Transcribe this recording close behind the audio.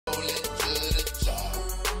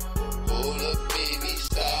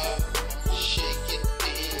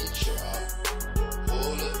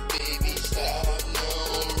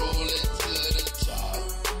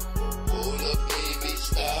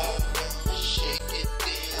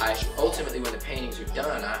ultimately, when the paintings are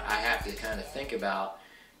done, I have to kind of think about,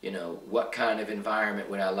 you know, what kind of environment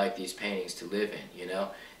would I like these paintings to live in, you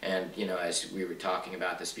know? And, you know, as we were talking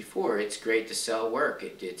about this before, it's great to sell work.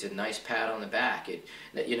 It's a nice pat on the back. You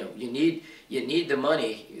know, you need the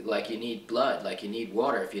money like you need blood, like you need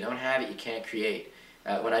water. If you don't have it, you can't create.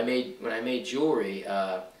 When I made jewelry,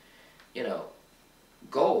 you know,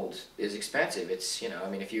 gold is expensive. It's, you know, I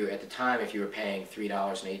mean, at the time, if you were paying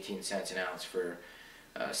 $3.18 an ounce for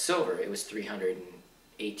silver, it was $318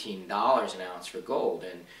 an ounce for gold.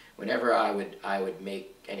 And whenever I would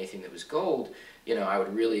make anything that was gold, you know, I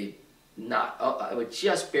would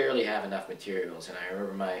just barely have enough materials. And I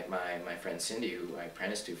remember my friend Cindy, who I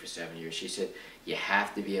apprenticed to for 7 years, she said, you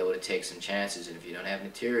have to be able to take some chances, and if you don't have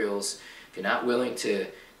materials, if you're not willing to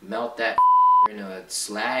melt that in a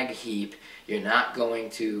slag heap, you're not going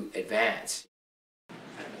to advance. I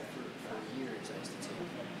don't know, for years I used to take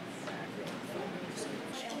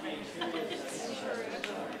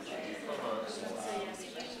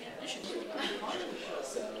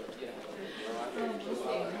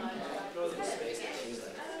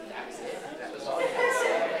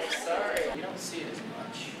Sorry, you don't see it as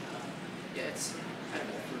much. Yeah, it's, I don't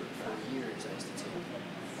know, for years I used to take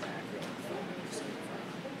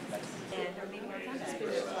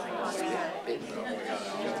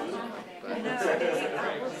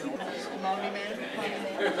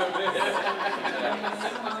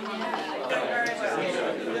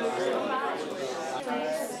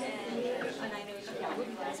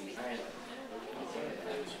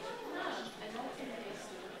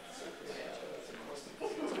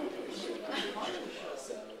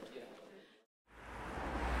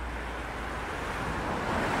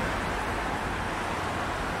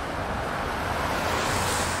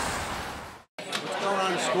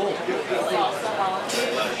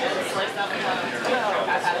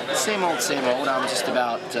Same old. I'm just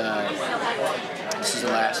about, this is the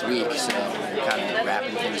last week, so I'm kind of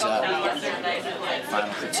wrapping things up.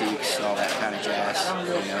 Final critiques, all that kind of jazz,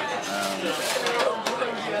 you know.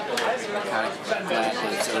 Kind of glad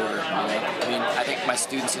that it's over, you know. I mean, I think my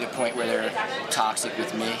students hit a point where they're toxic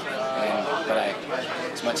with me, but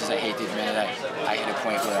as much as I hate to admit it, I hit a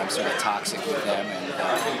point where I'm sort of toxic with them,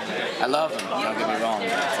 and I love them, don't get me wrong,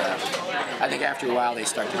 but I think after a while they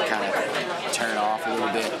start to kind of turn off a little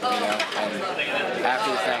bit, you know, and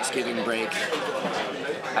after the Thanksgiving break,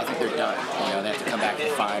 I think they're done. You know, they have to come back to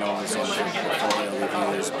the finals and portfolio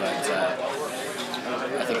reviews, but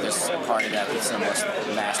I think there's part of that that's almost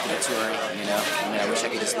masturbatory, you know. I mean, I wish I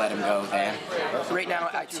could just let them go then. Right now,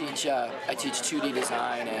 I teach 2D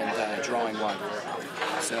design and drawing 1.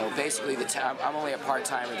 So basically, I'm only a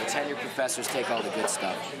part-timer. The tenured professors take all the good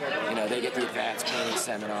stuff. You know, they get the advanced painting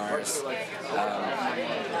seminars,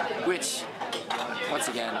 which, once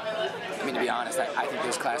again, I mean, to be honest, I think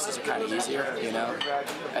those classes are kind of easier, you know.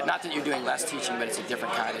 Not that you're doing less teaching, but it's a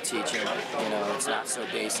different kind of teaching, you know. It's not so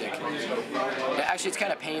basic. Actually, it's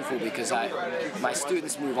kind of painful because my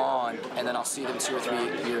students move on, and then I'll see them 2 or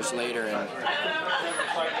 3 years later, and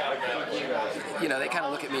you know, they kind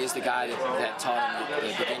of look at me as the guy that taught them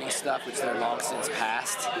the beginning stuff, which they're long since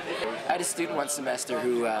past. I had a student one semester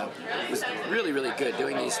who was really, really good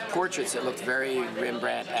doing these portraits that looked very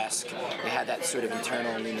Rembrandt-esque. They had that sort of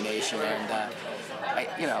internal illumination, and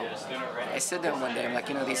I said to him one day, I'm like,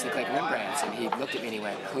 you know, these look like Rembrandts, and he looked at me and he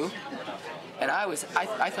went, who? And I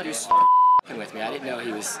thought he was with me. I didn't know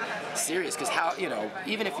he was serious, because how, you know,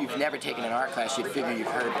 even if you've never taken an art class, you'd figure you've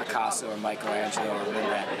heard Picasso or Michelangelo or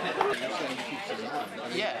Rembrandt.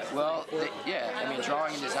 Yeah, well, I mean,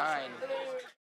 drawing and design